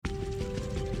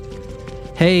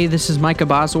Hey, this is Micah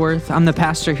Bosworth. I'm the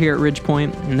pastor here at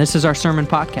Ridgepoint, and this is our sermon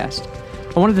podcast.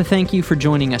 I wanted to thank you for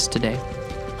joining us today.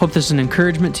 Hope this is an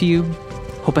encouragement to you.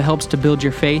 Hope it helps to build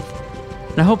your faith.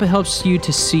 And I hope it helps you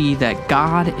to see that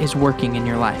God is working in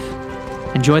your life.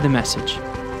 Enjoy the message.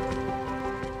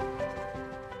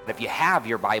 If you have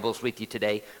your Bibles with you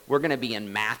today, we're going to be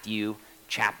in Matthew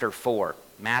chapter 4.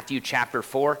 Matthew chapter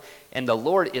 4, and the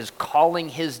Lord is calling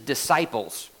his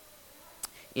disciples.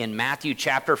 In Matthew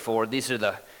chapter 4,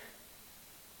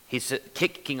 he's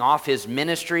kicking off his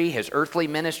ministry, his earthly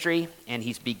ministry, and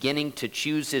he's beginning to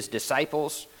choose his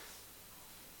disciples.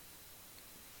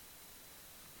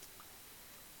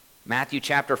 Matthew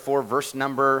chapter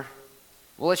 4,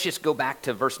 let's just go back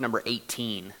to verse number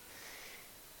 18.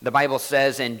 The Bible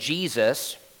says, "And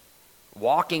Jesus,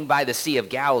 walking by the Sea of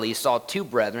Galilee, saw two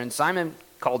brethren, Simon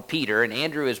called Peter and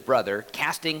Andrew his brother,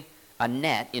 casting a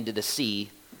net into the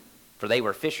sea, for they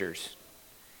were fishers.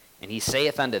 And he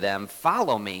saith unto them,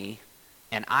 Follow me,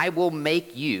 and I will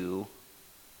make you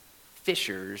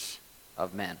fishers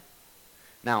of men."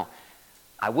 Now,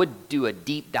 I would do a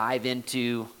deep dive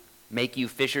into make you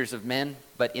fishers of men,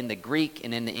 but in the Greek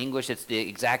and in the English, it's the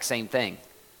exact same thing.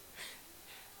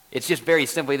 It's just very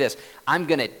simply this: I'm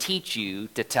going to teach you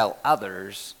to tell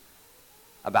others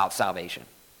about salvation.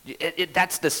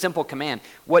 That's the simple command.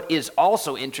 What is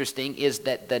also interesting is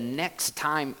that the next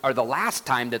time, or the last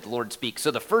time that the Lord speaks,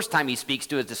 so the first time he speaks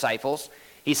to his disciples,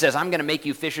 he says, I'm going to make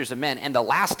you fishers of men. And the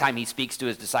last time he speaks to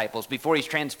his disciples, before he's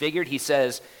transfigured, he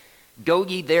says, Go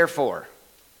ye therefore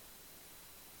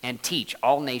and teach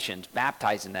all nations,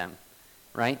 baptizing them,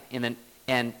 right?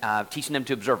 And teaching them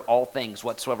to observe all things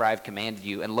whatsoever I have commanded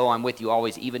you. And lo, I'm with you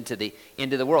always, even to the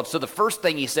end of the world. So the first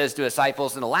thing he says to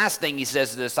disciples, and the last thing he says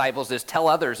to the disciples, is tell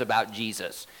others about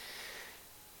Jesus.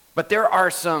 But there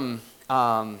are some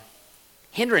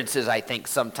hindrances, I think,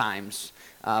 sometimes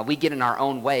we get in our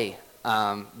own way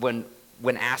when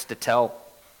asked to tell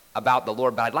about the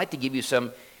Lord. But I'd like to give you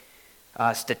some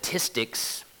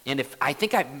statistics. And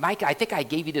Mike, I think I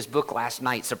gave you this book last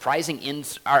night,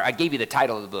 I gave you the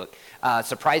title of the book,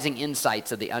 Surprising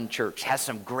Insights of the Unchurched. Has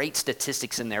some great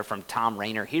statistics in there from Tom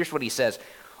Rainer. Here's what he says: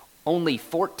 only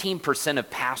 14%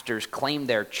 of pastors claim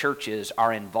their churches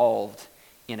are involved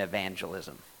in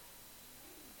evangelism.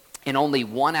 And only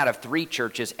 1 out of 3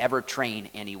 churches ever train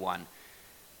anyone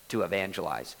to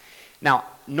evangelize. Now,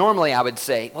 normally I would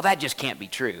say, well, that just can't be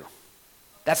true.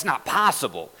 That's not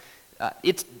possible.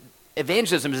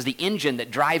 Evangelism is the engine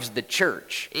that drives the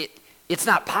church. It's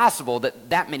not possible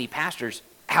that many pastors.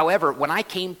 However, when I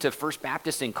came to First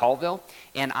Baptist in Colville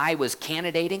and I was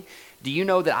candidating, do you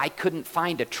know that I couldn't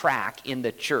find a tract in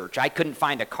the church? I couldn't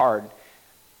find a card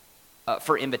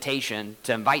for invitation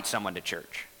to invite someone to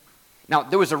church. Now,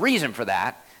 there was a reason for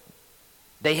that.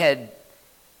 They had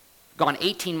gone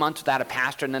 18 months without a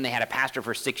pastor, and then they had a pastor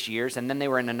for 6 years, and then they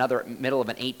were in another middle of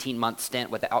an 18-month stint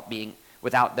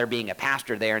without there being a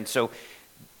pastor there. And so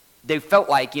they felt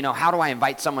like, how do I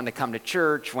invite someone to come to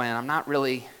church when I'm not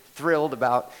really thrilled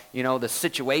about, the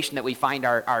situation that we find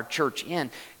our church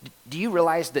in? Do you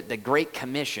realize that the Great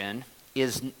Commission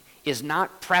is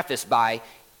not prefaced by,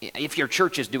 if your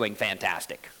church is doing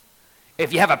fantastic,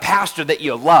 if you have a pastor that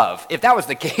you love? If that was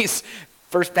the case,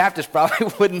 First Baptist probably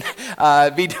wouldn't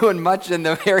be doing much in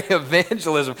the area of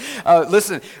evangelism.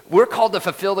 Listen, we're called to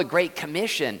fulfill the Great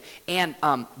Commission, and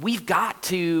we've got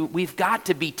to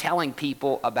be telling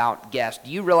people about guests.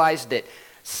 Do you realize that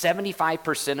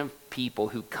 75% of people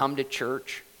who come to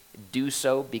church do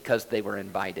so because they were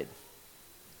invited?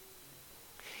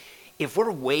 If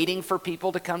we're waiting for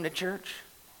people to come to church,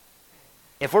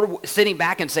 if we're sitting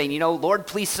back and saying, Lord,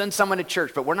 please send someone to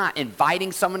church, but we're not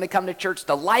inviting someone to come to church,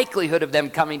 the likelihood of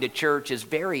them coming to church is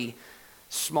very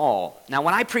small. Now,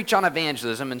 when I preach on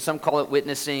evangelism, and some call it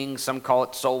witnessing, some call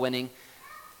it soul winning,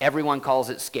 everyone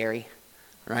calls it scary,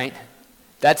 right?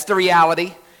 That's the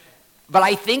reality. But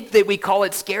I think that we call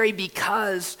it scary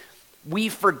because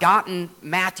we've forgotten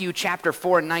Matthew chapter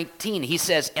 4:19. He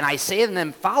says, and I say to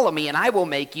them, follow me, and I will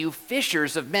make you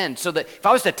fishers of men. So that if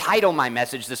I was to title my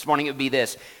message this morning, it would be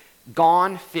this: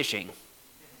 Gone Fishing.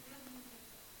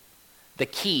 The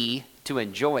key to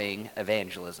enjoying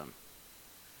evangelism.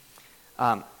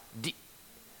 There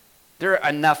are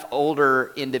enough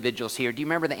older individuals here. Do you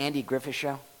remember the Andy Griffith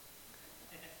Show?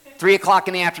 3 o'clock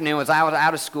in the afternoon, as I was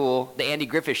out of school, the Andy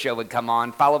Griffith Show would come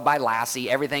on, followed by Lassie.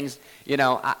 Everything's,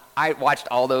 I watched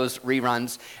all those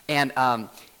reruns. And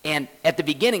at the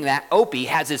beginning of that, Opie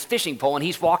has his fishing pole, and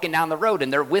he's walking down the road,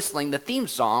 and they're whistling the theme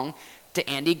song to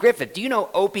Andy Griffith. Do you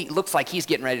know Opie looks like he's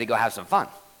getting ready to go have some fun?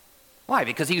 Why?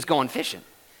 Because he was going fishing.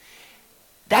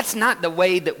 That's not the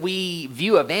way that we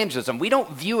view evangelism. We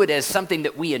don't view it as something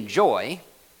that we enjoy.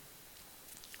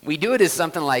 We do it as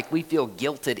something like we feel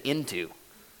guilted into.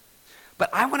 But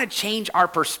I want to change our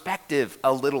perspective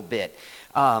a little bit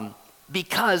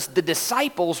because the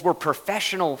disciples were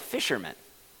professional fishermen.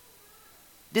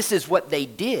 This is what they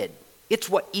did. It's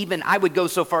what even I would go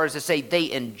so far as to say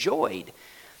they enjoyed.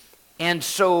 And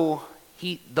so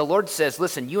the Lord says,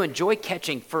 listen, you enjoy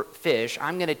catching fish.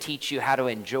 I'm going to teach you how to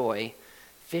enjoy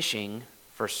fishing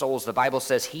for souls. The Bible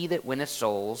says, he that winneth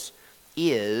souls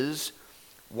is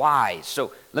wise.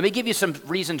 So let me give you some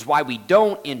reasons why we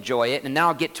don't enjoy it, and then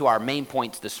I'll get to our main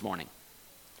points this morning.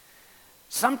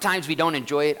 Sometimes we don't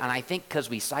enjoy it, and I think because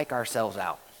we psych ourselves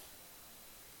out.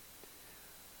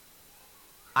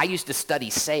 I used to study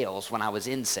sales when I was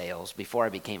in sales before I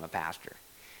became a pastor.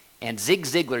 And Zig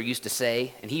Ziglar used to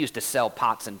say, and he used to sell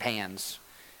pots and pans,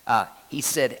 he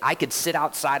said, I could sit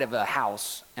outside of a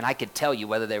house and I could tell you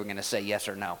whether they were going to say yes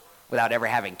or no without ever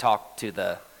having talked to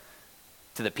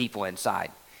the people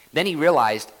inside. Then he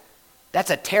realized that's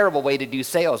a terrible way to do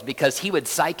sales because he would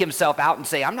psych himself out and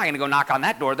say, I'm not going to go knock on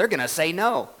that door. They're going to say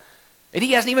no. And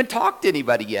he hasn't even talked to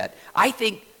anybody yet. I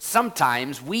think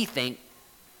sometimes we think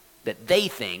that they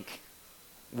think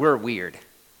we're weird.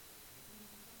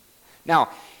 Now,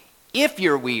 if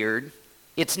you're weird,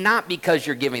 it's not because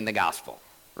you're giving the gospel,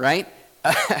 right?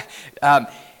 I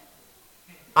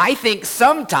think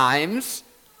sometimes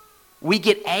we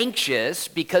get anxious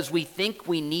because we think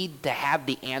we need to have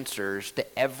the answers to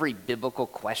every biblical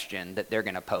question that they're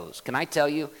going to pose. Can I tell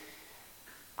you,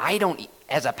 I don't,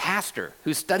 as a pastor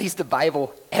who studies the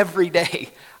Bible every day,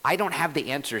 I don't have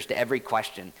the answers to every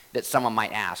question that someone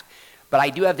might ask. But I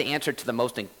do have the answer to the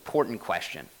most important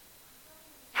question: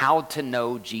 how to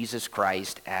know Jesus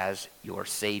Christ as your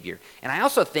Savior. And I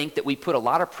also think that we put a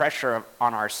lot of pressure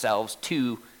on ourselves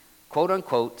to, quote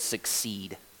unquote,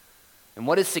 succeed. And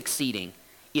what is succeeding?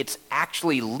 It's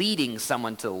actually leading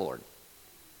someone to the Lord.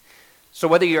 So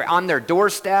whether you're on their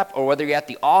doorstep or whether you're at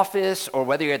the office or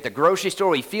whether you're at the grocery store,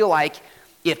 we feel like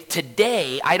if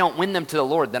today I don't win them to the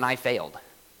Lord, then I failed.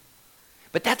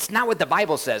 But that's not what the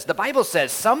Bible says. The Bible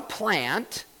says some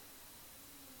plant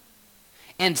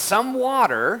and some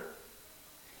water,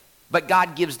 but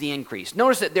God gives the increase.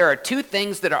 Notice that there are two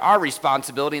things that are our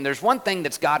responsibility, and there's one thing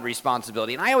that's God's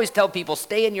responsibility. And I always tell people,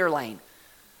 stay in your lane,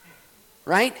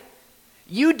 right?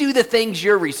 You do the things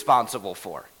you're responsible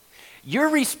for. You're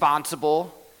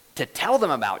responsible to tell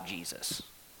them about Jesus.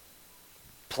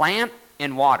 Plant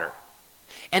and water.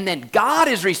 And then God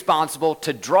is responsible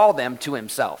to draw them to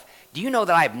himself. Do you know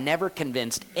that I've never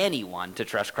convinced anyone to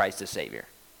trust Christ as Savior?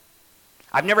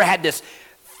 I've never had this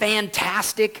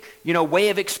fantastic, way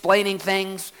of explaining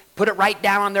things, put it right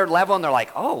down on their level, and they're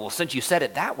like, oh, well, since you said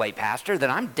it that way, Pastor,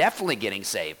 then I'm definitely getting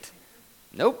saved.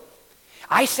 Nope.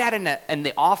 I sat in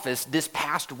the office this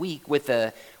past week with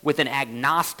an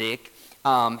agnostic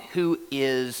who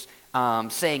is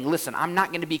saying, listen, I'm not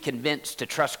going to be convinced to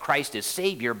trust Christ as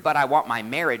Savior, but I want my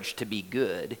marriage to be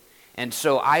good. And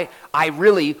so I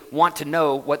really want to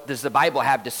know, what does the Bible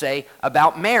have to say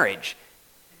about marriage?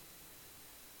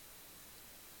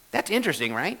 That's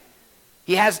interesting, right?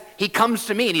 He comes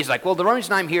to me and he's like, well, the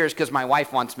reason I'm here is because my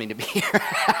wife wants me to be here.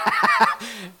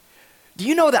 Do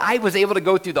you know that I was able to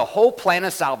go through the whole plan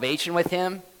of salvation with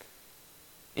him?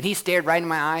 And he stared right in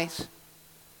my eyes.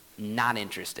 Not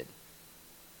interested.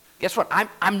 Guess what?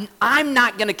 I'm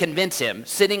not going to convince him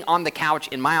sitting on the couch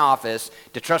in my office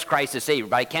to trust Christ as Savior.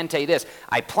 But I can tell you this.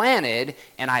 I planted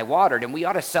and I watered, and we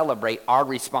ought to celebrate our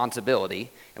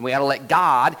responsibility. And we ought to let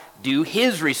God do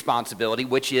his responsibility,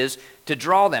 which is to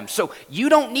draw them. So you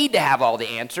don't need to have all the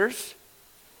answers.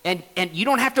 And you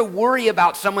don't have to worry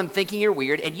about someone thinking you're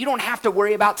weird. And you don't have to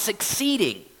worry about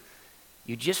succeeding.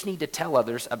 You just need to tell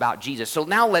others about Jesus. So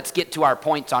now let's get to our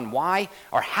points on why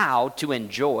or how to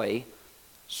enjoy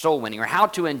soul winning, or how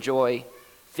to enjoy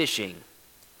fishing.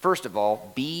 First of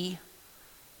all, be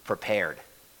prepared.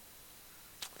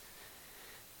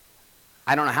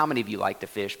 I don't know how many of you like to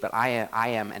fish, but I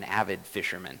am an avid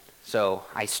fisherman. So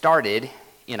I started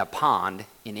in a pond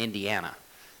in Indiana.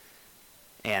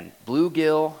 And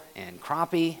bluegill and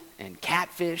crappie and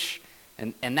catfish,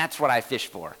 and that's what I fish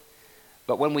for.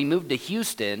 But when we moved to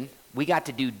Houston, we got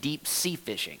to do deep sea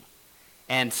fishing.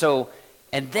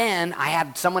 And then I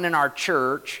had someone in our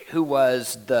church who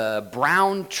was the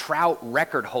brown trout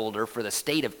record holder for the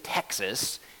state of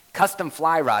Texas, custom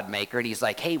fly rod maker, and he's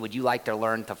like, hey, would you like to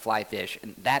learn to fly fish?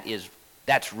 And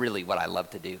that's really what I love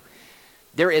to do.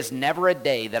 There is never a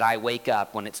day that I wake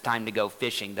up when it's time to go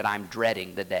fishing that I'm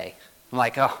dreading the day. I'm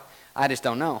like, oh, I just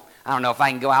don't know. I don't know if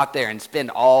I can go out there and spend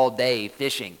all day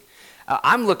fishing.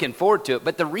 I'm looking forward to it,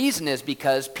 but the reason is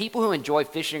because people who enjoy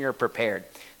fishing are prepared.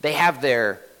 They have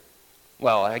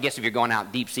I guess if you're going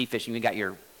out deep sea fishing, you got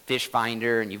your fish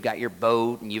finder, and you've got your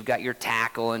boat, and you've got your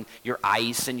tackle, and your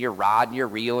ice, and your rod, and your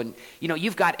reel, and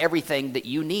you've got everything that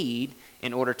you need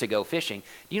in order to go fishing.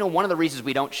 One of the reasons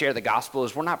we don't share the gospel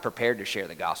is we're not prepared to share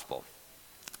the gospel.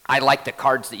 I like the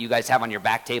cards that you guys have on your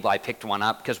back table. I picked one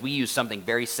up because we use something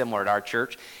very similar at our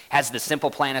church. It has the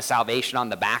simple plan of salvation on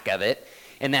the back of it,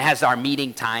 and then has our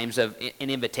meeting times of an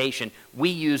invitation. We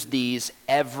use these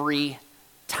every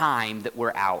time that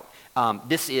we're out.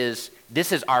 This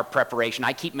is our preparation.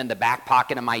 I keep them in the back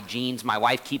pocket of my jeans. My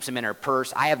wife keeps them in her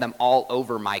purse. I have them all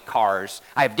over my cars.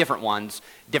 I have different ones,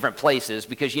 different places,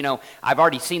 because, I've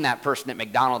already seen that person at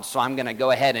McDonald's, so I'm going to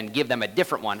go ahead and give them a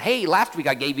different one. Hey, last week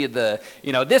I gave you the,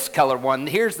 this color one.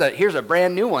 Here's a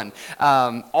brand new one.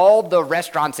 All the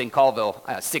restaurants in Colville,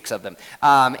 6 of them.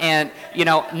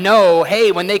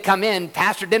 Hey, when they come in,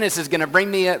 Pastor Dennis is going to bring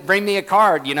me a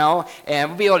card, and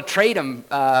we'll be able to trade them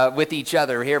with each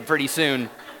other here pretty soon.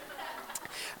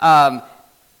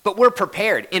 But we're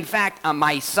prepared. In fact,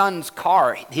 my son's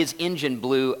car, his engine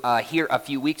blew here a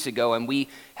few weeks ago, and we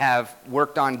have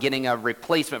worked on getting a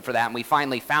replacement for that, and we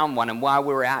finally found one. And while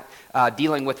we were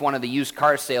dealing with one of the used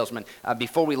car salesmen,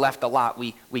 before we left the lot,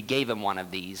 we gave him one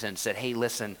of these and said, hey,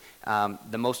 listen,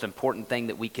 the most important thing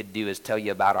that we could do is tell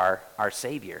you about our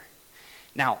Savior.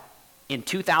 Now, in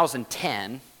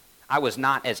 2010, I was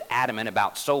not as adamant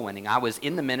about soul winning. I was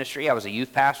in the ministry. I was a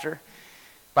youth pastor.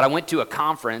 But I went to a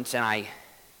conference, and I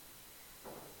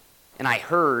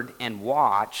heard and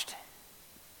watched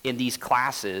in these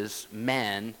classes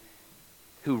men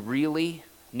who really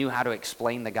knew how to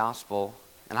explain the gospel.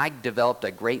 And I developed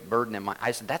a great burden in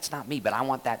I said, that's not me, but I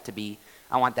want that to be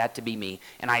me.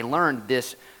 And I learned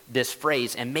this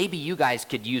phrase, and maybe you guys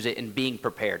could use it in being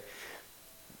prepared.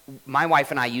 My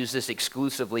wife and I use this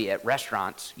exclusively at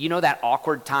restaurants. That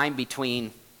awkward time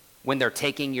between when they're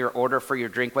taking your order for your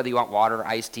drink, whether you want water,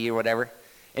 iced tea, or whatever,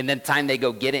 and then the time they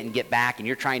go get it and get back, and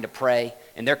you're trying to pray,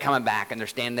 and they're coming back, and they're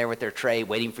standing there with their tray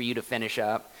waiting for you to finish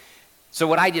up. So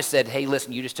what I just said, hey,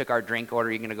 listen, you just took our drink order,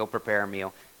 you're going to go prepare a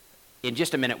meal. In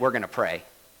just a minute, we're going to pray.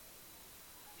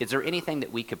 Is there anything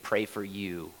that we could pray for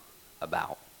you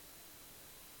about?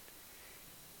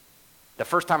 The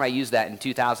first time I used that in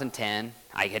 2010,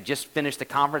 I had just finished the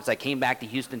conference. I came back to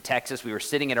Houston, Texas. We were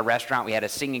sitting at a restaurant. We had a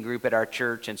singing group at our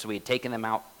church, and so we had taken them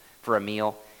out for a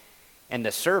meal. And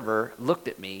the server looked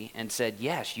at me and said,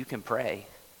 yes, you can pray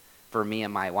for me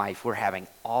and my wife. We're having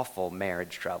awful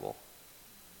marriage trouble.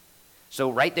 So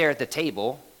right there at the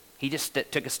table, he just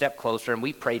took a step closer, and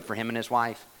we prayed for him and his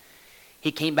wife.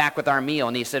 He came back with our meal,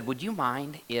 and he said, would you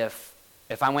mind if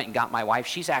I went and got my wife?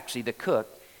 She's actually the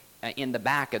cook in the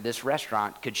back of this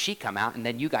restaurant. Could she come out, and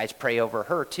then you guys pray over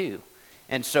her too?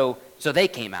 And so they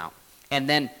came out. And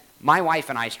then my wife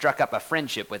and I struck up a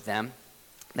friendship with them.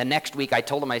 The next week I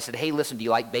told them, I said, hey, listen, do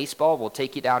you like baseball? We'll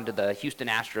take you down to the Houston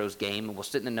Astros game, and we'll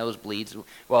sit in the nosebleeds.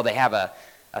 Well, they have a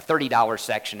 $30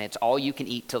 section. It's all you can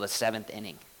eat till the 7th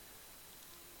inning.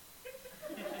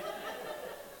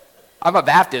 I'm a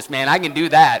Baptist, man. I can do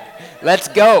that. Let's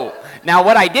go. Now,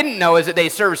 what I didn't know is that they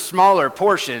serve smaller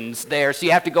portions there, so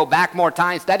you have to go back more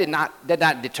times. That did not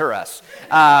deter us.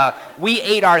 We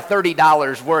ate our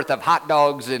 $30 worth of hot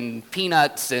dogs and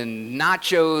peanuts and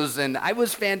nachos, and it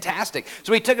was fantastic.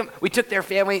 So we took their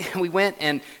family, and we went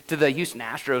to the Houston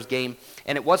Astros game,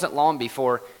 and it wasn't long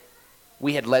before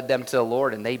we had led them to the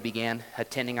Lord, and they began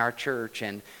attending our church,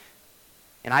 and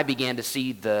I began to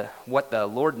see what the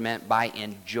Lord meant by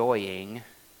enjoying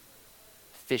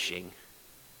fishing.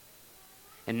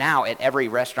 And now at every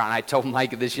restaurant, I told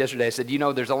Mike this yesterday, I said,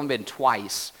 there's only been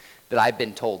twice that I've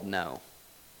been told no.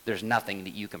 There's nothing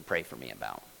that you can pray for me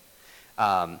about.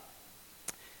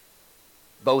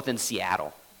 Both in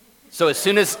Seattle. So as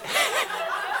soon as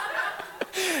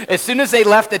they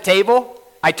left the table,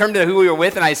 I turned to who we were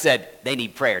with and I said, they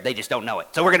need prayer. They just don't know it.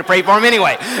 So we're going to pray for them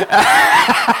anyway.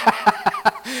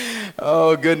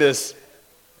 Oh, goodness.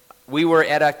 We were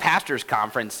at a pastor's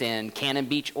conference in Cannon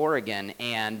Beach, Oregon,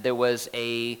 and there was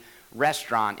a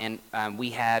restaurant, and we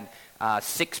had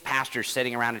 6 pastors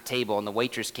sitting around a table, and the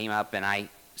waitress came up, and I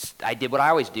did what I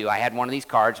always do. I had one of these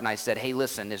cards, and I said, hey,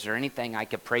 listen, is there anything I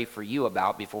could pray for you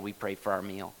about before we pray for our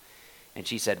meal? And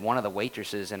she said, one of the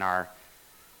waitresses in our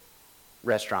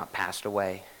restaurant passed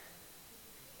away.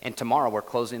 And tomorrow we're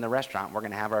closing the restaurant. We're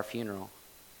going to have our funeral.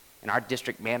 And our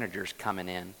district manager's coming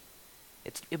in.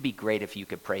 It'd be great if you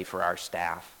could pray for our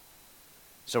staff.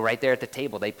 So right there at the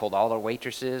table, they pulled all the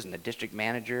waitresses and the district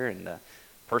manager and the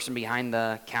person behind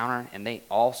the counter, and they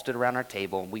all stood around our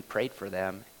table, and we prayed for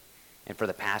them and for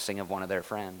the passing of one of their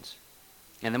friends.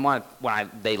 And then when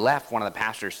they left, one of the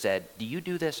pastors said, do you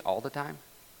do this all the time?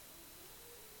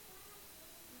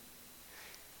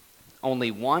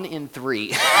 Only 1 in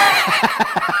 3.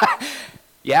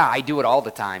 Yeah, I do it all the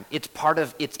time.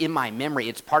 It's in my memory.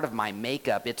 It's part of my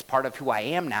makeup. It's part of who I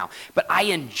am now. But I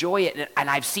enjoy it, and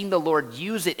I've seen the Lord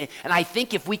use it. And I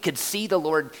think if we could see the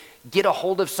Lord get a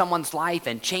hold of someone's life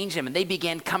and change them, and they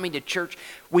began coming to church.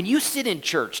 When you sit in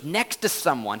church next to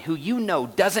someone who you know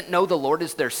doesn't know the Lord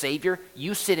as their Savior,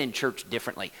 you sit in church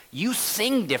differently. You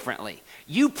sing differently.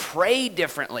 You pray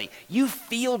differently. You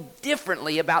feel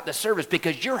differently about the service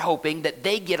because you're hoping that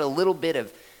they get a little bit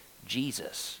of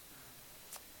Jesus.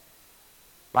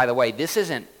 By the way, this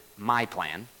isn't my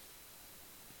plan.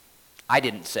 I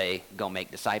didn't say, go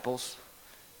make disciples.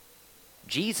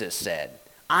 Jesus said,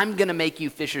 I'm going to make you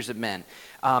fishers of men.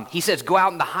 He says, go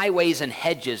out in the highways and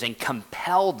hedges and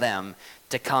compel them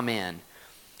to come in.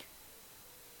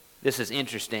 This is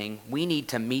interesting. We need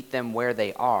to meet them where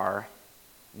they are,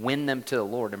 win them to the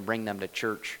Lord, and bring them to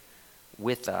church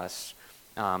with us.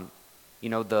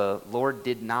 The Lord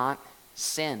did not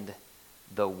send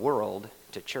the world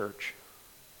to church.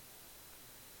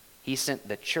 He sent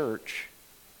the church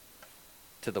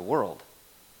to the world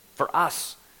for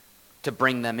us to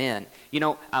bring them in.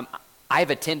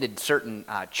 I've attended certain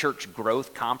church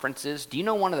growth conferences. Do you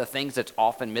know one of the things that's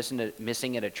often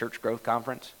missing at a church growth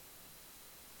conference?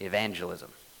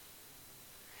 Evangelism.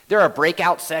 There are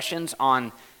breakout sessions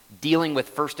on dealing with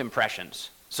first impressions.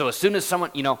 So as soon as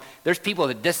someone, there's people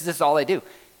that this is all they do.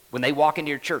 When they walk into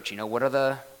your church, what are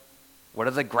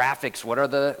the graphics?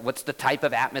 What's the type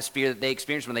of atmosphere that they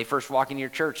experience when they first walk into your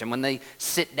church, and when they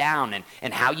sit down,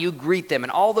 and how you greet them,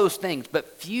 and all those things.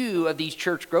 But few of these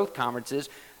church growth conferences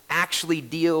actually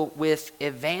deal with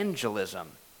evangelism.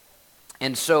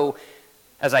 And so,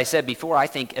 as I said before, I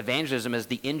think evangelism is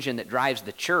the engine that drives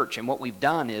the church. And what we've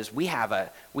done is we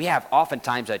have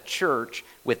oftentimes a church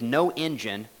with no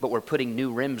engine, but we're putting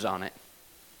new rims on it.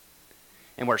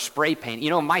 And we're spray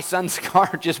painting. My son's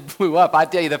car just blew up. I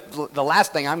tell you, the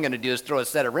last thing I'm going to do is throw a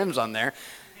set of rims on there.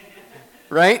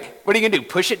 Right? What are you going to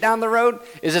do? Push it down the road?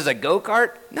 Is this a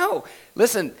go-kart? No.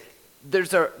 Listen,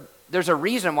 there's a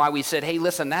reason why we said, hey,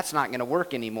 listen, that's not going to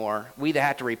work anymore. We either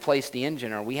have to replace the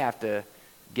engine or we have to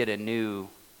get a new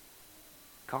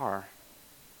car.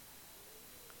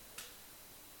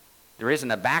 There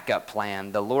isn't a backup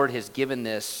plan. The Lord has given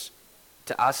this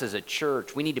to us as a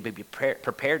church. We need to be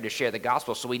prepared to share the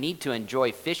gospel, so we need to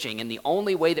enjoy fishing, and the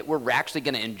only way that we're actually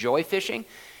going to enjoy fishing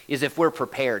is if we're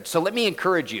prepared. So let me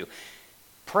encourage you.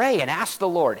 Pray and ask the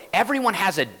Lord. Everyone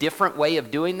has a different way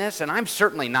of doing this, and I'm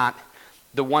certainly not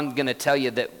the one going to tell you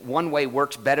that one way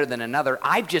works better than another.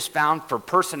 I've just found for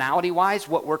personality-wise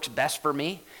what works best for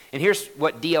me. And here's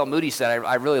what D.L. Moody said.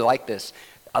 I really like this.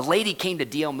 A lady came to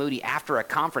D.L. Moody after a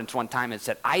conference one time and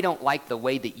said, I don't like the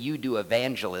way that you do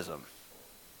evangelism.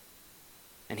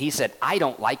 And he said, I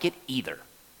don't like it either.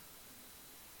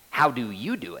 How do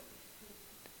you do it?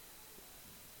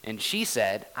 And she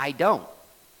said, I don't.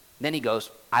 Then he goes,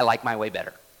 I like my way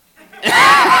better.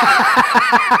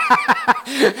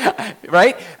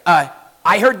 Right?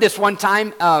 I heard this one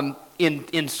time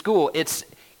in school. It's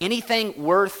anything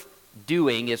worth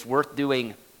doing is worth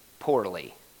doing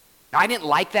poorly. Now, I didn't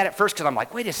like that at first because I'm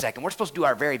like, wait a second, we're supposed to do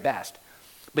our very best.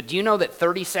 But do you know that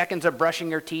 30 seconds of brushing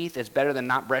your teeth is better than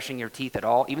not brushing your teeth at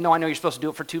all? Even though I know you're supposed to do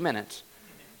it for 2 minutes.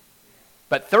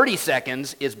 But 30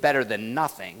 seconds is better than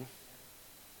nothing.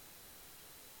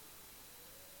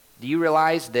 Do you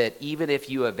realize that even if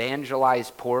you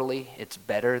evangelize poorly, it's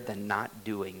better than not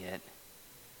doing it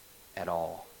at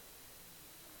all?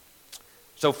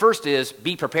 So first is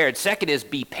be prepared. Second is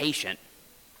be patient.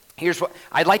 Here's what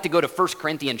I'd like to go to 1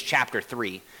 Corinthians chapter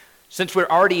 3. Since we're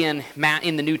already in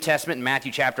the New Testament in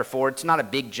Matthew chapter 4, it's not a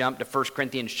big jump to 1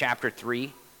 Corinthians chapter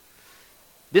 3.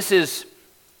 This is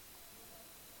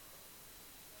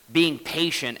being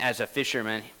patient as a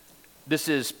fisherman. This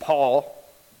is Paul,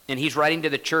 and he's writing to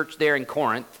the church there in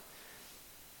Corinth.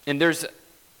 And there's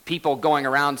people going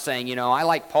around saying, I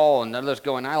like Paul, and others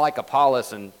going, I like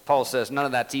Apollos. And Paul says, none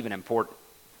of that's even important.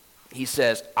 He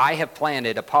says, I have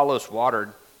planted, Apollos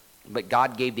watered, but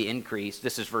God gave the increase.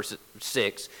 This is verse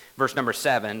 6. Verse number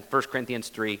 7, 1 Corinthians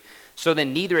 3. So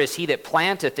then neither is he that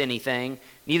planteth anything,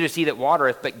 neither is he that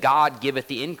watereth, but God giveth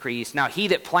the increase. Now he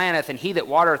that planteth and he that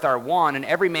watereth are one, and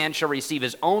every man shall receive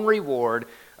his own reward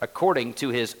according to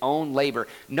his own labor.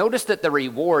 Notice that the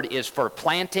reward is for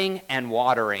planting and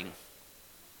watering.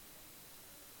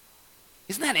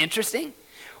 Isn't that interesting?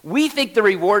 We think the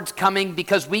reward's coming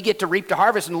because we get to reap the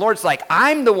harvest, and the Lord's like,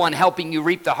 I'm the one helping you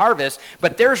reap the harvest,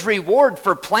 but there's reward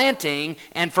for planting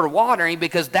and for watering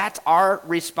because that's our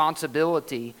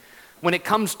responsibility. When it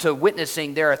comes to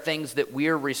witnessing, there are things that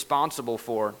we're responsible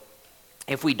for.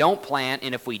 If we don't plant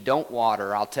and if we don't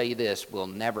water, I'll tell you this, we'll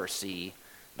never see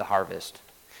the harvest.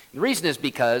 The reason is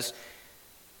because,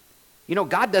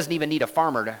 God doesn't even need a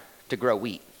farmer to grow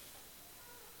wheat.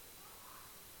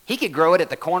 He could grow it at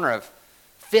the corner of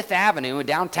Fifth Avenue in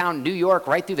downtown New York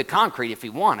right through the concrete if he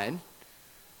wanted.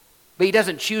 But he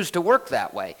doesn't choose to work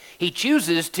that way. He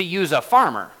chooses to use a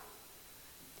farmer.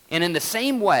 And in the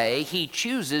same way, he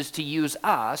chooses to use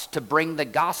us to bring the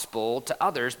gospel to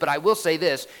others. But I will say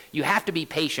this, you have to be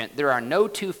patient. There are no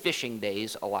two fishing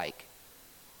days alike.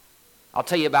 I'll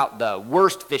tell you about the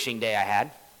worst fishing day I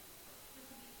had.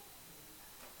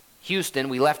 Houston,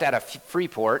 we left out of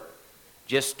Freeport,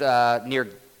 just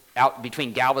out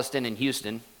between Galveston and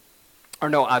Houston.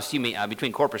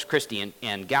 Between Corpus Christi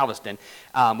and Galveston.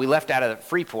 We left out of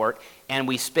Freeport, and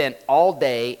we spent all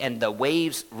day, and the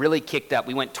waves really kicked up.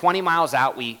 We went 20 miles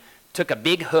out. We took a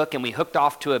big hook, and we hooked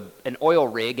off to an oil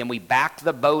rig, and we backed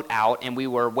the boat out, and we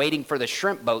were waiting for the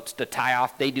shrimp boats to tie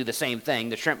off. They do the same thing.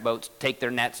 The shrimp boats take their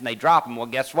nets, and they drop them. Well,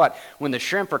 guess what? When the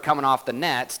shrimp are coming off the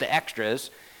nets, the extras,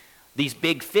 these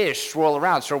big fish swirl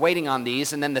around. So we're waiting on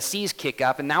these, and then the seas kick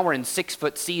up, and now we're in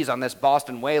 6-foot seas on this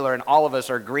Boston whaler, and all of us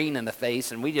are green in the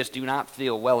face, and we just do not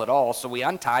feel well at all. So we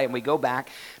untie, and we go back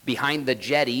behind the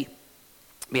jetty,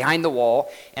 behind the wall,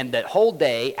 and the whole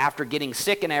day, after getting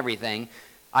sick and everything,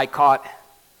 I caught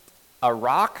a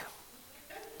rock,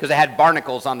 because it had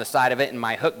barnacles on the side of it, and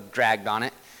my hook dragged on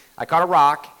it. I caught a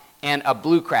rock and a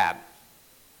blue crab.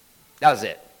 That was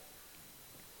it.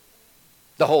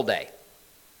 The whole day.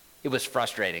 It was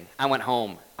frustrating. I went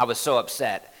home. I was so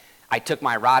upset. I took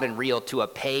my rod and reel to a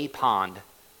pay pond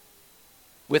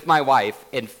with my wife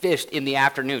and fished in the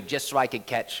afternoon just so I could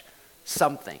catch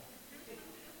something.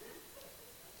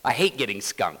 I hate getting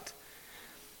skunked.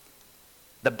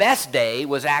 The best day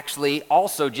was actually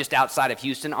also just outside of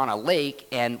Houston on a lake,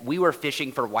 and we were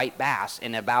fishing for white bass.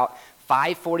 And about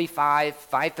 5:45,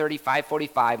 5:30,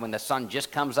 5:45, when the sun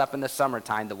just comes up in the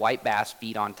summertime, the white bass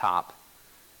feed on top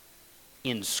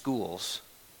in schools,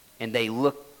 and they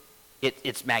look,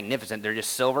 it's magnificent. They're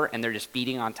just silver, and they're just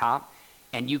feeding on top,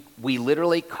 and we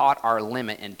literally caught our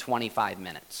limit in 25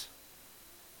 minutes.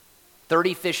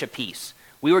 30 fish apiece.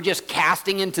 We were just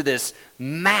casting into this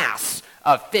mass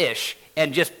of fish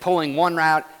and just pulling one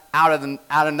route out of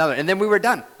another, and then we were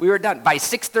done. By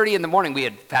 6:30 in the morning,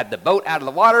 we had the boat out of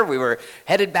the water. We were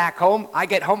headed back home. I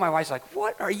get home, my wife's like,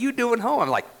 "What are you doing home?" I'm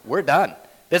like, "We're done.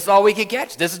 This is all we could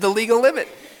catch. This is the legal limit."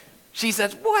 She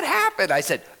says, "What happened?" I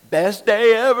said, "Best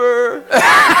day ever."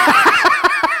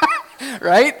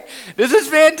 Right? This is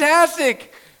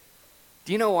fantastic.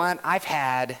 Do you know what? I've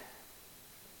had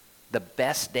the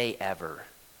best day ever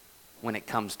when it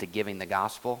comes to giving the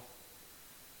gospel.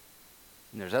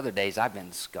 And there's other days I've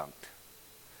been skunked.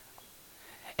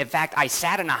 In fact, I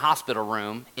sat in a hospital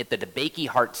room at the DeBakey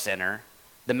Heart Center.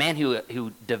 The man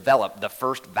who developed the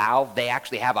first valve, they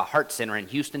actually have a heart center in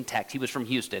Houston, Texas. He was from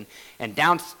Houston. And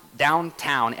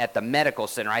downtown at the medical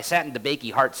center, I sat in the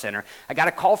DeBakey Heart Center. I got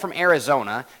a call from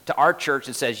Arizona to our church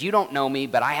and says, "You don't know me,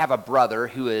 but I have a brother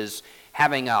who is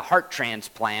having a heart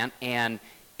transplant, and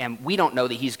we don't know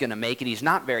that he's going to make it. He's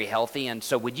not very healthy, and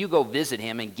so would you go visit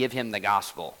him and give him the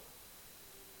gospel?"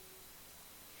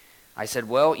 I said,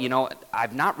 "Well,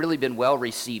 I've not really been well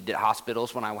received at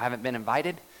hospitals when I haven't been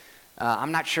invited.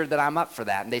 I'm not sure that I'm up for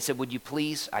that." And they said, "Would you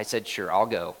please?" I said, "Sure, I'll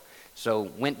go."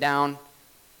 So went in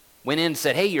and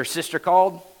said, "Hey, your sister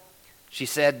called. She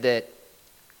said that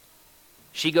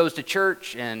she goes to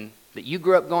church and that you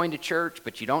grew up going to church,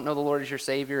 but you don't know the Lord as your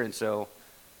Savior. And so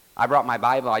I brought my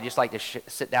Bible. I'd just like to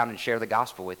sit down and share the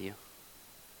gospel with you.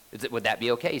 Would that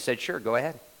be okay?" He said, "Sure, go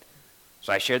ahead."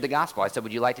 So I shared the gospel. I said,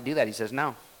 "Would you like to do that?" He says,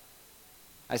 "No."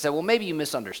 I said, "Well, maybe you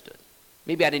misunderstood.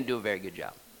 Maybe I didn't do a very good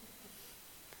job.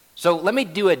 So let me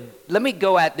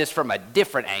go at this from a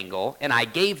different angle." And I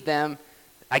gave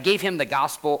him the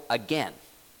gospel again.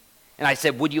 And I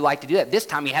said, "Would you like to do that?" This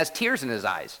time he has tears in his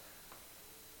eyes.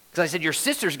 Because I said, "Your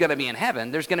sister's going to be in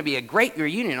heaven. There's going to be a great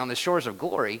reunion on the shores of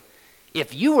glory.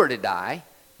 If you were to die,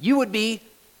 you would be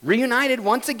reunited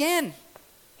once again."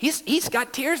 He's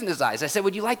got tears in his eyes. I said,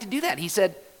 "Would you like to do that?" He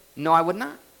said, "No, I would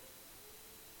not."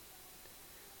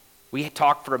 We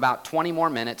talked for about 20 more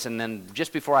minutes, and then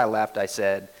just before I left, I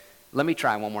said, "Let me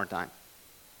try one more time."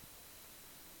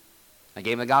 I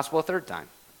gave him the gospel a third time.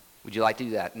 "Would you like to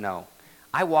do that?" "No."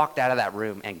 I walked out of that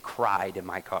room and cried in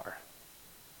my car.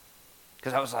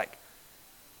 Because I was like,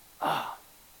 oh,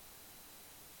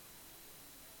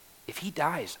 if he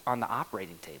dies on the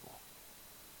operating table,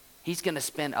 he's going to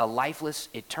spend a lifeless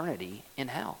eternity in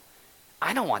hell.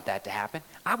 I don't want that to happen.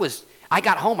 I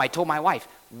got home, I told my wife,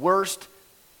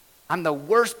 I'm the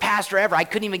worst pastor ever. I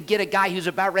couldn't even get a guy who's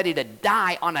about ready to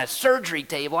die on a surgery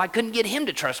table. I couldn't get him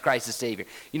to trust Christ as Savior.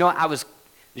 You know,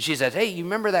 she says, hey, you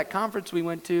remember that conference we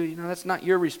went to? You know, that's not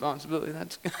your responsibility.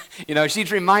 That's, you know,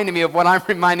 she's reminding me of what I'm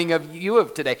reminding of you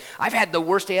of today. I've had the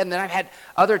worst day, and then I've had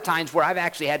other times where I've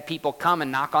actually had people come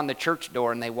and knock on the church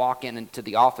door, and they walk into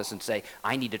the office and say,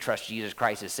 I need to trust Jesus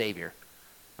Christ as Savior.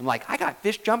 I'm like, I got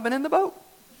fish jumping in the boat.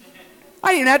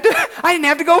 I didn't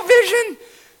have to go fishing.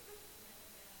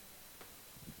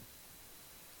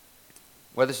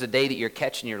 Whether it's a day that you're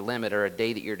catching your limit or a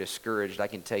day that you're discouraged, I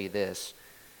can tell you this.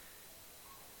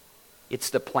 It's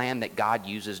the plan that God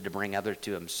uses to bring others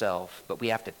to himself, but we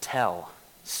have to tell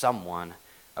someone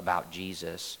about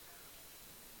Jesus.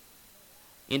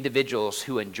 Individuals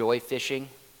who enjoy fishing,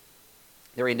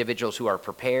 they're individuals who are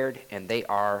prepared and they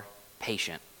are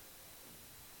patient.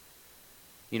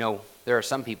 You know, there are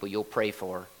some people you'll pray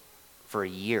for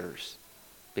years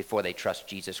before they trust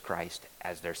Jesus Christ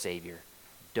as their Savior.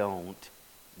 Don't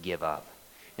give up.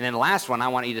 And then the last one I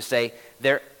want you to say,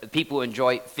 people who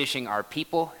enjoy fishing are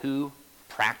people who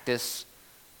practice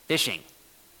fishing,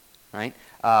 right?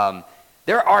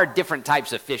 There are different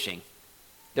types of fishing.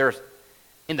 There's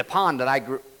in the pond that I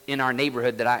grew in our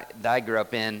neighborhood that I grew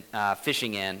up in,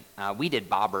 fishing in. We did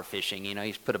bobber fishing. You know,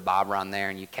 you just put a bobber on there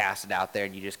and you cast it out there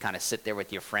and you just kind of sit there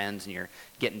with your friends and you're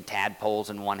getting tadpoles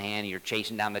in one hand and you're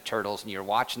chasing down the turtles and you're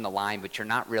watching the line, but you're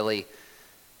not really.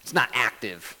 It's not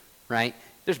active, right?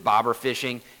 There's bobber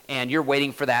fishing, and you're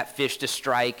waiting for that fish to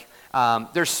strike.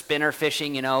 There's spinner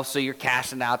fishing, you know, so you're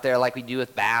casting out there like we do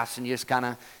with bass, and you just kind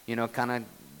of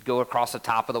go across the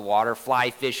top of the water, fly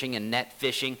fishing and net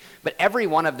fishing. But every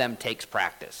one of them takes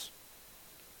practice.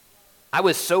 I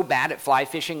was so bad at fly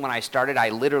fishing when I started, I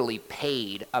literally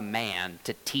paid a man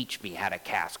to teach me how to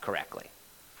cast correctly.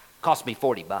 It cost me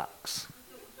 $40.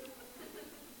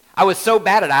 I was so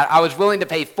bad at it, I was willing to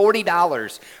pay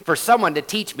 $40 for someone to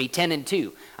teach me 10 and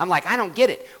 2. I'm like, I don't get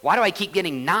it. Why do I keep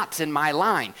getting knots in my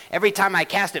line? Every time I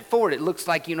cast it forward, it looks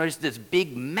like, you know, just this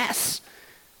big mess.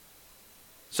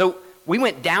 So we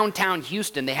went downtown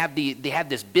Houston. They have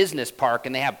this business park,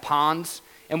 and they have ponds.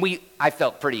 And I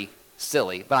felt pretty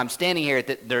silly, but I'm standing here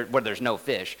where there's no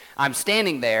fish. I'm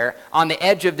standing there on the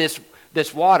edge of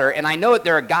this water, and I know that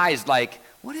there are guys like,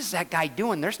 what is that guy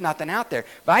doing? There's nothing out there.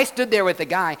 But I stood there with the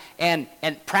guy and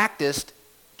practiced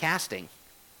casting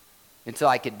until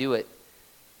I could do it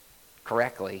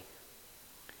correctly.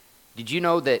 Did you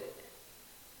know that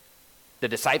the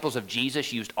disciples of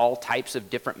Jesus used all types of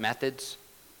different methods,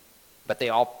 but they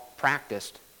all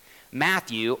practiced?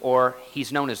 Matthew, or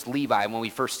he's known as Levi when we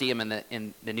first see him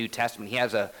in the New Testament, he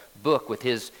has a book with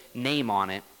his name on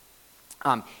it.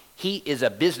 He is a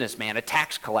businessman, a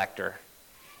tax collector.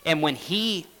 And when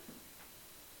he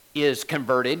is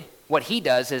converted, what he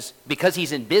does is, because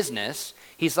he's in business,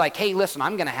 he's like, hey, listen,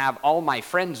 I'm going to have all my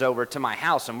friends over to my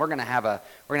house, and we're going to have a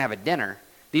dinner.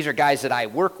 These are guys that I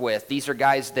work with. These are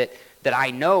guys that I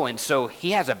know. And so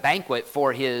he has a banquet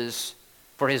for his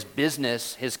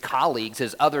business, his colleagues,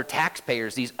 his other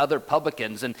taxpayers, these other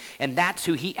publicans, and that's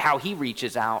how he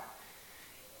reaches out.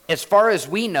 As far as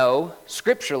we know,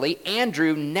 scripturally,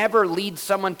 Andrew never leads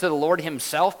someone to the Lord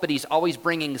himself, but he's always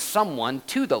bringing someone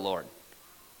to the Lord.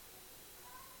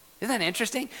 Isn't that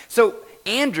interesting? So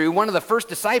Andrew, one of the first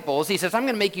disciples, he says, I'm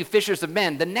going to make you fishers of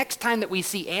men. The next time that we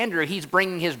see Andrew, he's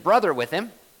bringing his brother with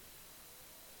him,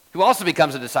 who also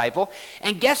becomes a disciple.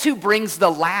 And guess who brings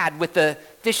the lad with the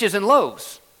fishes and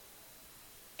loaves?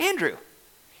 Andrew.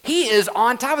 He is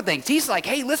on top of things. He's like,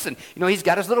 hey, listen, you know, he's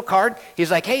got his little card. He's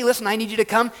like, hey, listen, I need you to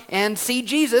come and see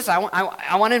Jesus. I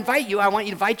want to invite you. I want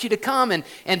to invite you to come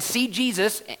and see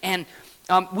Jesus. And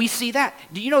we see that.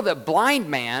 Do you know the blind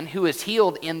man who is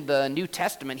healed in the New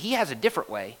Testament, he has a different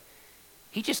way.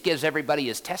 He just gives everybody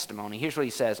his testimony. Here's what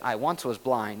he says. I once was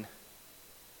blind.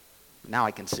 Now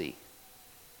I can see.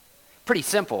 Pretty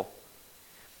simple.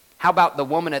 How about the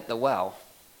woman at the well?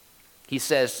 He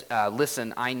says,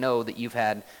 listen, I know that you've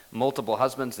had multiple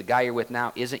husbands. The guy you're with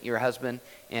now isn't your husband.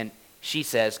 And she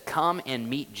says, come and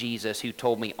meet Jesus who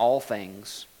told me all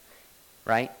things,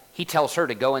 right? He tells her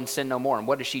to go and sin no more. And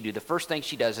what does she do? The first thing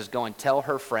she does is go and tell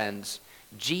her friends,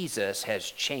 Jesus has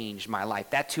changed my life.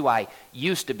 That's who I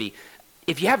used to be.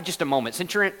 If you have just a moment,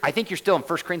 since I think you're still in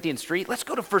 1 Corinthians 3, let's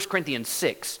go to 1 Corinthians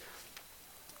 6.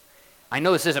 I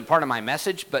know this isn't part of my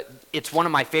message, but it's one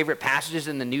of my favorite passages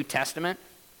in the New Testament.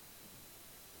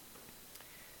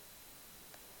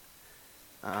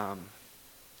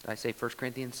 Did I say 1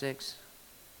 Corinthians 6?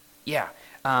 Yeah.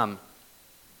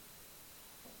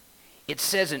 It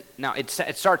says,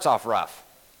 it starts off rough,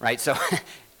 right? So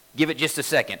give it just a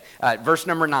second. Verse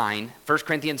number 9, 1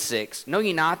 Corinthians 6. Know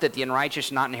ye not that the unrighteous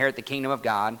shall not inherit the kingdom of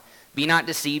God? Be not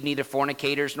deceived, neither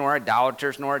fornicators, nor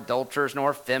idolaters, nor adulterers,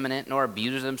 nor effeminate, nor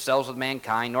abusers themselves with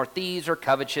mankind, nor thieves, or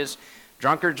covetous,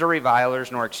 drunkards, or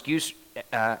revilers, nor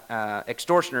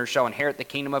extortioners shall inherit the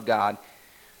kingdom of God.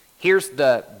 Here's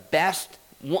the best,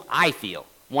 I feel,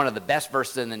 one of the best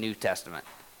verses in the New Testament.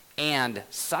 And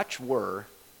such were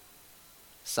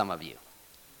some of you.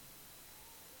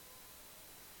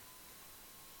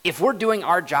 If we're doing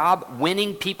our job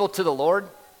winning people to the Lord,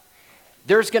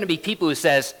 there's going to be people who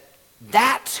says,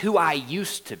 that's who I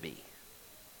used to be.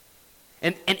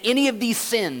 And any of these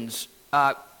sins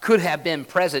could have been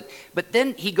present. But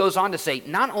then he goes on to say,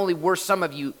 not only were some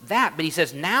of you that, but he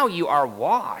says, now you are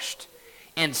washed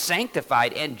and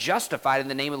sanctified and justified in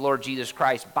the name of the Lord Jesus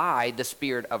Christ by the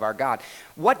Spirit of our God.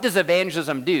 What does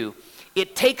evangelism do?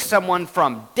 It takes someone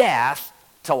from death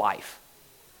to life.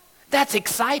 That's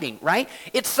exciting, right?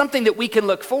 It's something that we can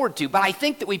look forward to, but I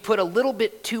think that we put a little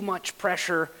bit too much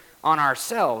pressure on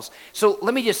ourselves. So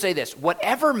let me just say this.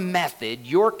 Whatever method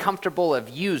you're comfortable of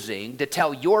using to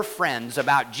tell your friends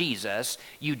about Jesus,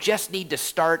 you just need to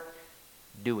start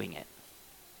doing it.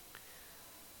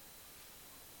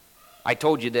 I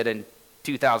told you that in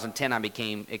 2010 I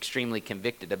became extremely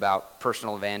convicted about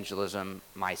personal evangelism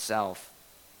myself.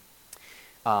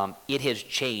 It has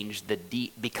changed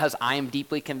because I am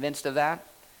deeply convinced of that,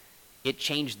 it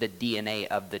changed the DNA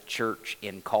of the church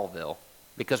in Colville.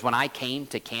 Because when I came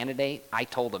to candidate, I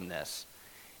told them this.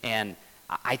 And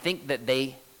I think that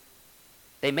they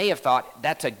may have thought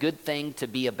that's a good thing to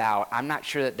be about. I'm not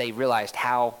sure that they realized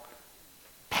how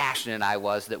passionate I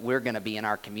was that we're going to be in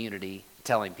our community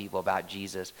telling people about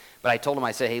Jesus. But I told them,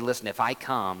 I said, hey, listen, if I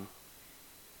come,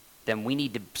 then we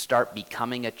need to start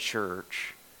becoming a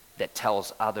church that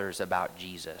tells others about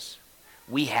Jesus.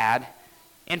 We had,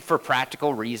 and for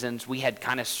practical reasons, we had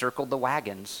kind of circled the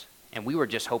wagons. And we were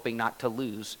just hoping not to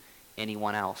lose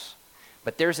anyone else.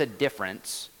 But there's a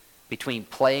difference between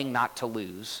playing not to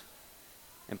lose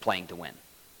and playing to win.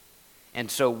 And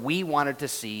so we wanted to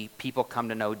see people come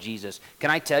to know Jesus.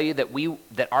 Can I tell you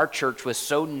that our church was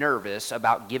so nervous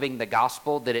about giving the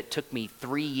gospel that it took me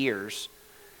 3 years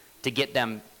to get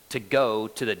them to go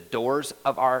to the doors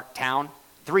of our town?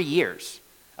 3 years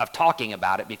of talking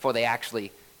about it before they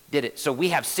actually did it. So we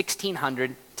have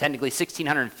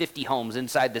 1,650 homes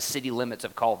inside the city limits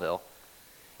of Colville.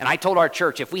 And I told our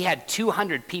church, if we had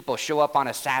 200 people show up on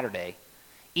a Saturday,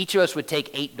 each of us would take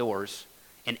 8 doors,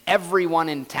 and everyone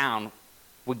in town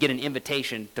would get an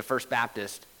invitation to First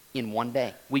Baptist in one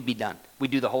day. We'd be done.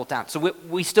 We'd do the whole town. So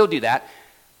we still do that.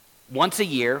 Once a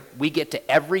year, we get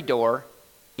to every door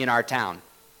in our town.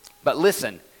 But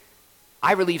listen,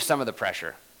 I relieve some of the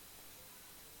pressure.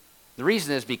 The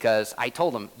reason is because I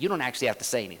told them, you don't actually have to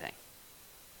say anything.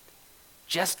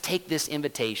 Just take this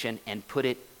invitation and put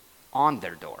it on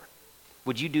their door.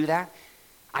 Would you do that?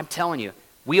 I'm telling you,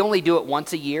 we only do it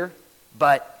once a year,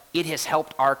 but it has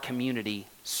helped our community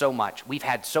so much. We've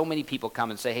had so many people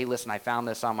come and say, hey, listen, I found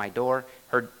this on my door.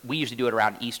 We usually do it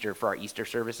around Easter for our Easter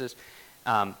services.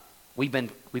 We've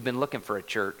been looking for a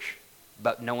church,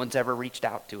 but no one's ever reached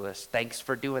out to us. Thanks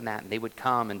for doing that. And they would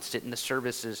come and sit in the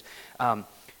services.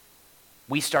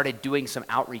 We started doing some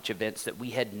outreach events that we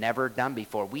had never done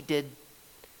before. We did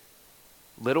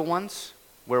little ones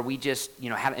where we just,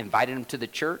 had invited them to the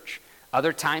church.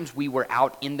 Other times we were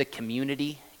out in the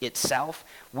community itself.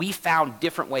 We found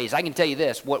different ways. I can tell you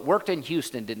this, what worked in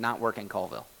Houston did not work in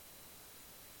Colville.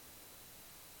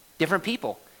 Different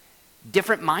people,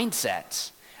 different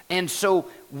mindsets. And so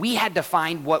we had to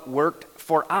find what worked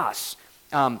for us.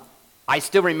 I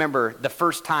still remember the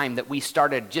first time that we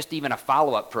started just even a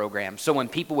follow-up program. So when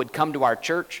people would come to our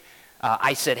church,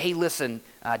 I said, hey, listen,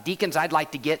 deacons, I'd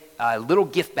like to get a little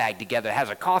gift bag together. It has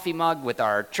a coffee mug with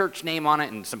our church name on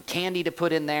it and some candy to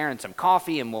put in there and some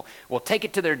coffee, and we'll take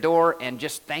it to their door and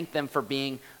just thank them for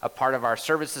being a part of our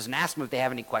services and ask them if they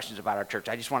have any questions about our church.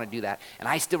 I just want to do that. And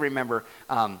I still remember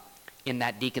in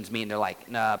that deacons meeting, they're like,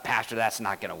 no, Pastor, that's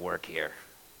not going to work here.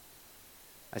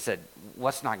 I said,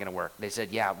 what's not going to work? They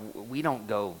said, yeah, we don't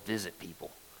go visit people.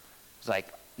 It's like,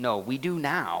 no, we do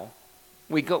now.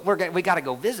 We got to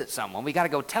go visit someone. We got to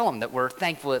go tell them that we're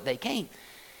thankful that they came.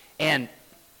 And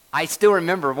I still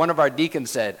remember one of our deacons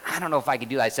said, I don't know if I can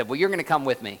do that. I said, well, you're going to come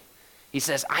with me. He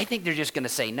says, I think they're just going to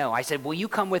say no. I said, will you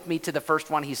come with me to the first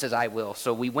one? He says, I will.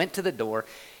 So we went to the door,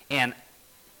 and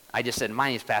I just said, my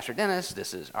name is Pastor Dennis.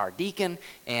 This is our deacon,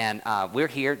 and we're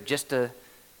here just to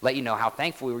let you know how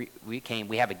thankful we came.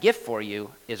 We have a gift for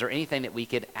you. Is there anything that we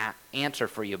could answer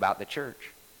for you about the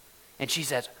church? And she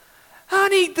says,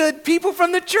 honey, the people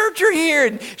from the church are here.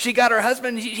 And she got her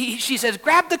husband. She says,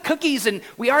 grab the cookies, and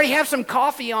we already have some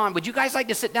coffee on. Would you guys like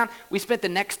to sit down? We spent the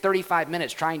next 35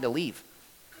 minutes trying to leave.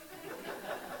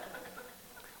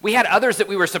 We had others that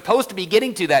we were supposed to be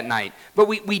getting to that night, but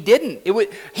we didn't.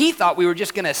 He thought we were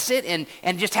just going to sit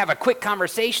and just have a quick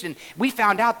conversation. We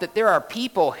found out that there are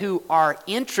people who are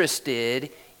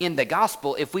interested in the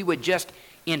gospel if we would just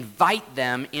invite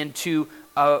them into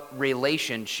a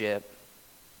relationship.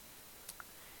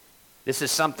 This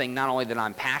is something not only that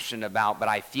I'm passionate about, but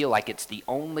I feel like it's the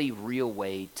only real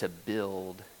way to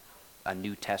build a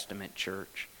New Testament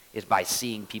church is by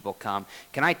seeing people come.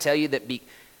 Can I tell you that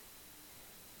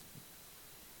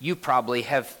you probably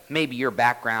have, maybe your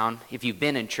background, if you've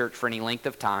been in church for any length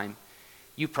of time,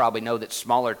 you probably know that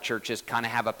smaller churches kind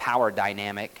of have a power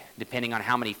dynamic, depending on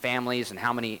how many families and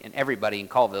everybody in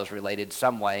Colville's related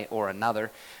some way or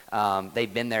another.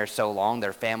 They've been there so long,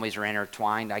 their families are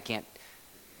intertwined.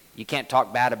 You can't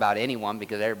talk bad about anyone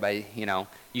because everybody,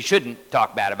 you shouldn't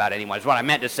talk bad about anyone is what I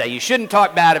meant to say. You shouldn't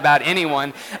talk bad about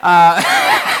anyone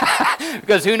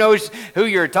because who knows who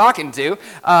you're talking to.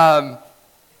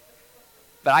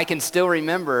 But I can still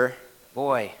remember,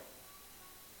 boy,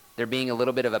 there being a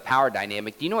little bit of a power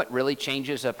dynamic. Do you know what really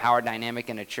changes a power dynamic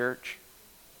in a church?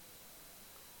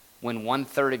 When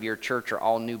 1/3 of your church are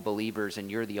all new believers and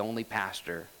you're the only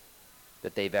pastor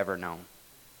that they've ever known.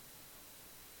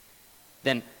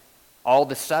 Then all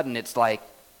of a sudden it's like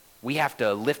we have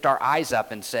to lift our eyes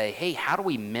up and say, hey, how do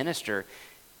we minister?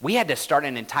 We had to start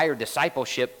an entire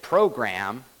discipleship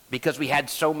program because we had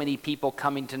so many people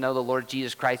coming to know the Lord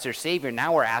Jesus Christ, their Savior.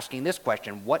 Now we're asking this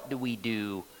question, what do we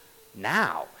do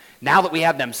now? Now that we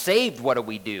have them saved, what do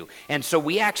we do? And so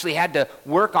we actually had to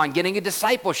work on getting a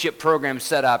discipleship program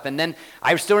set up. And then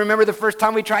I still remember the first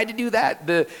time we tried to do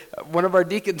that. One of our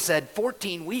deacons said,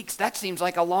 14 weeks, that seems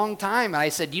like a long time. And I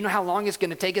said, do you know how long it's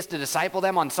going to take us to disciple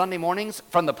them on Sunday mornings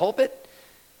from the pulpit?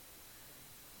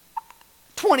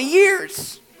 20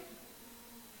 years.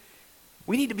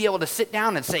 We need to be able to sit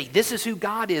down and say, this is who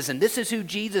God is, and this is who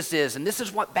Jesus is, and this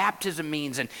is what baptism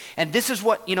means, and this is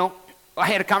what, I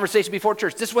had a conversation before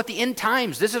church. This is what the end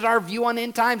times, this is our view on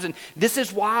end times, and this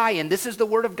is why, and this is the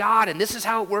word of God, and this is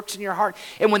how it works in your heart.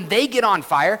 And when they get on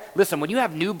fire, listen, when you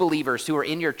have new believers who are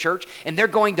in your church, and they're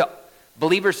going to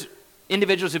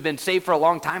individuals who've been saved for a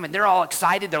long time, and they're all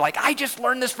excited, they're like, I just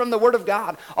learned this from the word of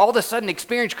God. All of a sudden,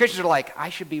 experienced Christians are like, I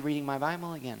should be reading my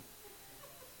Bible again.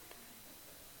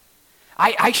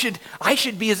 I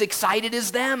should be as excited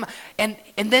as them. And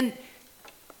then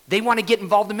they want to get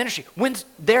involved in ministry.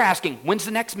 They're asking, when's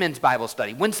the next men's Bible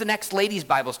study? When's the next ladies'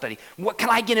 Bible study? What can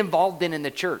I get involved in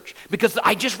the church? Because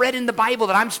I just read in the Bible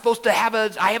that I'm supposed to have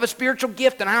a spiritual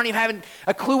gift, and I don't even have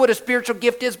a clue what a spiritual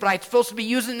gift is, but I'm supposed to be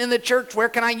using it in the church. Where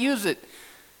can I use it?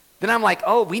 Then I'm like,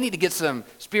 we need to get some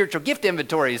spiritual gift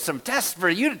inventories, some tests for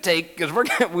you to take, because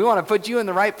we want to put you in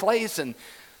the right place, and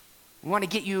we want to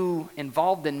get you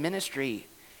involved in ministry.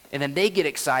 And then they get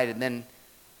excited, and then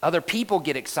other people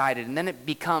get excited, and then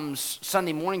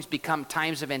Sunday mornings become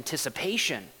times of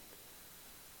anticipation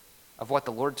of what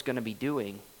the Lord's going to be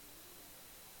doing.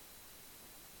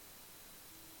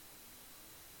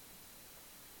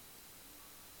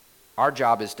 Our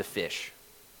job is to fish.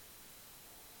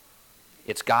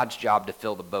 It's God's job to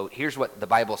fill the boat. Here's what the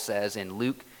Bible says in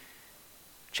Luke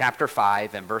chapter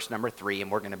 5 and verse number 3,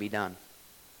 and we're going to be done.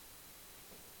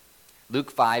 Luke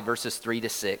 5, verses 3 to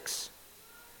 6.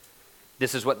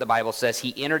 This is what the Bible says.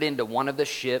 He entered into one of the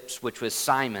ships, which was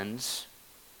Simon's,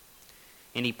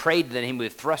 and he prayed that he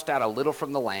would thrust out a little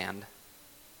from the land.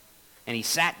 And he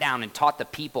sat down and taught the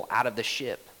people out of the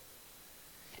ship.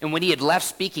 And when he had left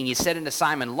speaking, he said unto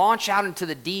Simon, launch out into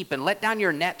the deep and let down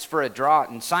your nets for a draught.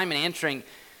 And Simon answering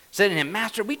said to him,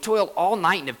 Master, we toiled all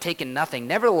night and have taken nothing.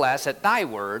 Nevertheless, at thy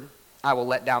word, I will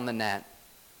let down the net.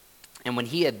 And when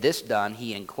he had this done,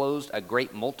 he enclosed a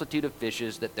great multitude of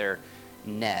fishes that their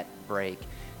net brake.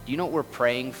 Do you know what we're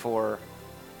praying for,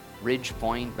 Ridge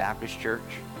Point Baptist Church?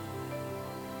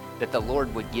 That the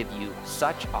Lord would give you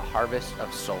such a harvest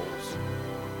of souls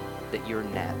that your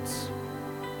nets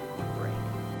would break.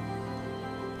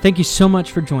 Thank you so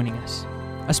much for joining us.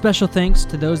 A special thanks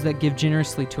to those that give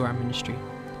generously to our ministry.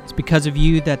 It's because of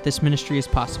you that this ministry is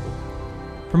possible.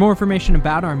 For more information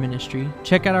about our ministry,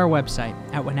 check out our website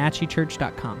at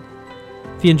wenatcheechurch.com.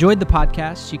 If you enjoyed the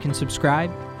podcast, you can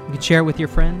subscribe, you can share it with your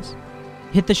friends,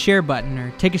 hit the share button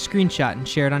or take a screenshot and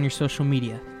share it on your social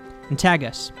media, and tag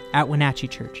us at Wenatchee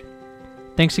Church.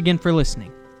 Thanks again for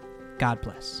listening. God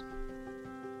bless.